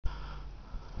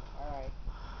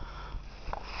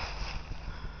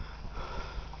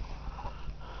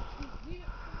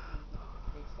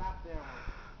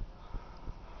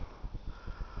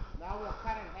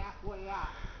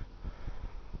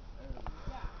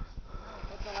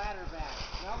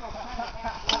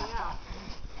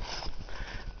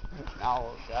now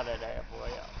got it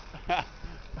halfway up.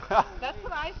 That's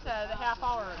what I said a half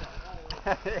hour ago.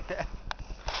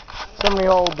 Somebody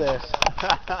hold this.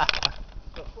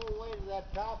 The full weight of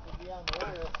that top will be on the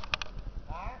wire.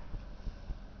 Huh?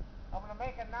 I'm going to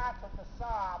make a notch with the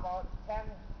saw about 10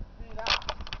 feet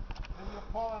up. When you're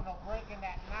pulling, it'll break in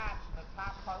that notch and the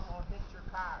top part won't hit your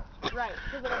car. Right,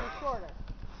 because it'll be shorter.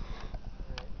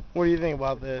 What do you think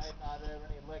about this? Might not have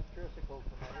any electrical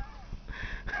tonight.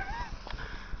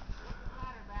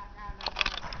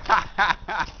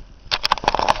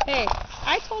 Hey,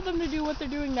 I told them to do what they're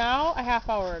doing now a half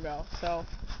hour ago, so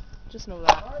just know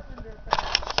that.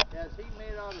 Has he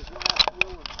made out his last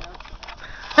will and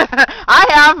testament? I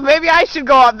have. Maybe I should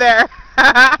go up there.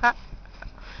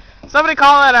 Somebody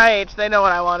call NIH. They know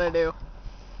what I want to do.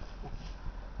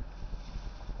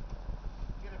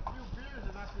 Get a few beers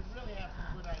and I could really have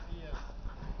some good ideas.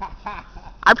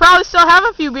 I probably still have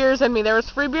a few beers in me. There was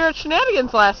free beer at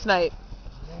Shenanigans last night.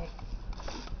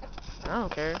 I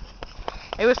don't care.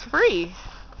 It was free.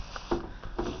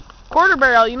 Quarter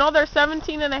barrel. You know there's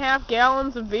 17.5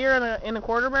 gallons of beer in a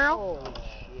quarter barrel? Oh,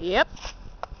 yep.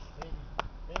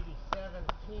 Maybe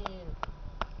 17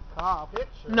 pitchers.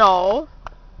 No.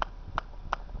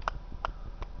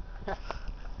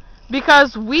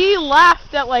 Because we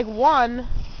left at like 1,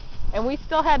 and we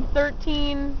still had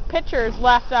 13 pitchers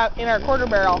left out in our quarter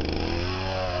barrel.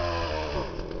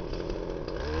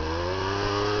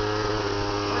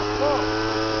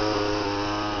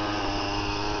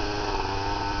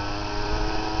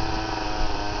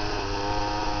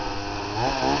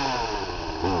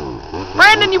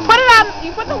 Brandon, you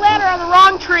put the ladder on the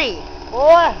wrong tree.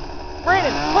 Boy!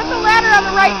 Brandon, put the ladder on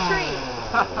the right tree.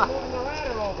 Moving the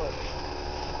ladder over.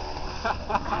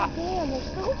 God damn, they're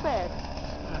stupid.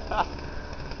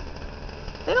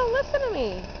 They don't listen to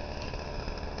me.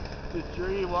 The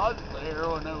tree was there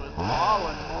when it was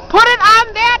falling. Put it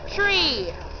on that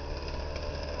tree.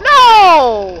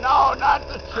 No! No, not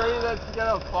the tree that's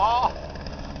gonna fall.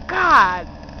 God.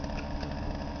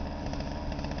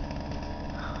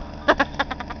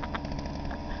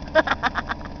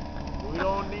 We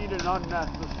don't need an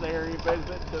unnecessary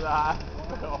visit to the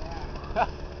hospital.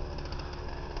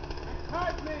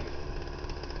 Cut me!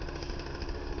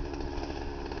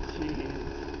 Jeez.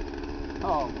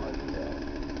 Oh my God.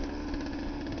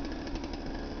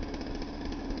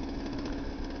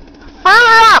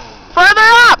 Further up! Further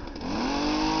up!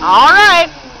 All right.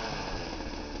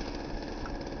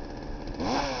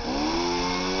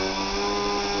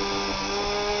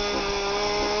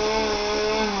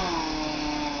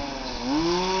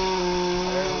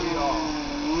 There we are.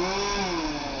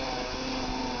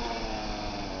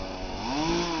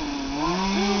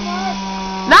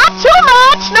 Not too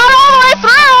much! Not all the way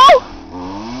through!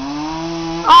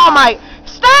 Oh my...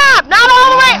 Stop! Not all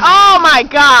the way... Oh my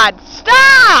God!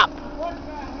 Stop! What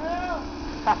the hell?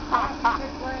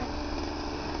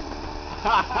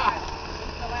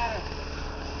 The ladder.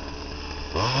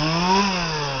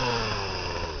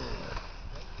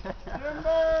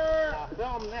 Timber! Now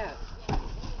film this.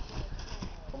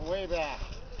 From way back.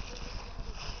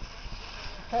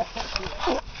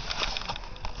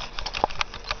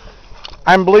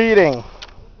 I'm bleeding.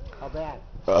 How bad?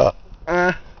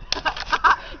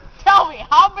 Tell me,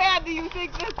 how bad do you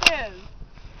think this is?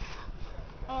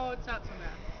 Oh, it's not so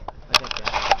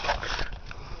bad.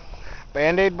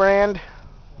 Band-Aid brand.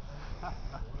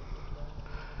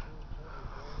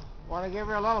 Want to give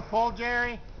her a little pull,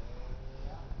 Jerry?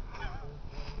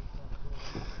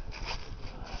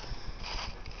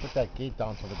 Put that gate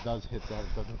down so if it does hit that,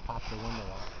 it doesn't pop the window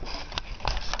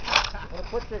out. Well,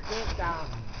 put your gate down.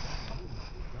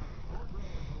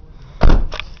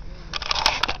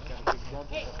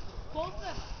 Hey, close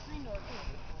the screen door too.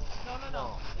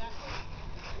 No. That way.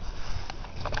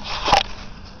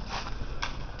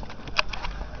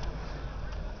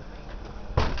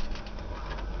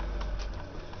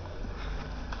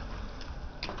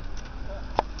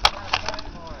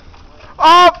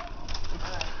 Up!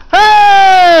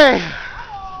 Hey!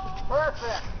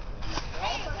 Perfect.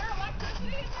 Hey, is there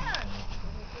electricity in there?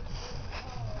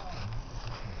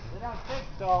 We don't think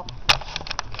so.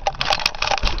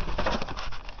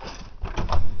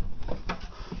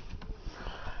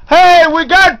 Hey, we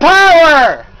got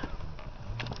power!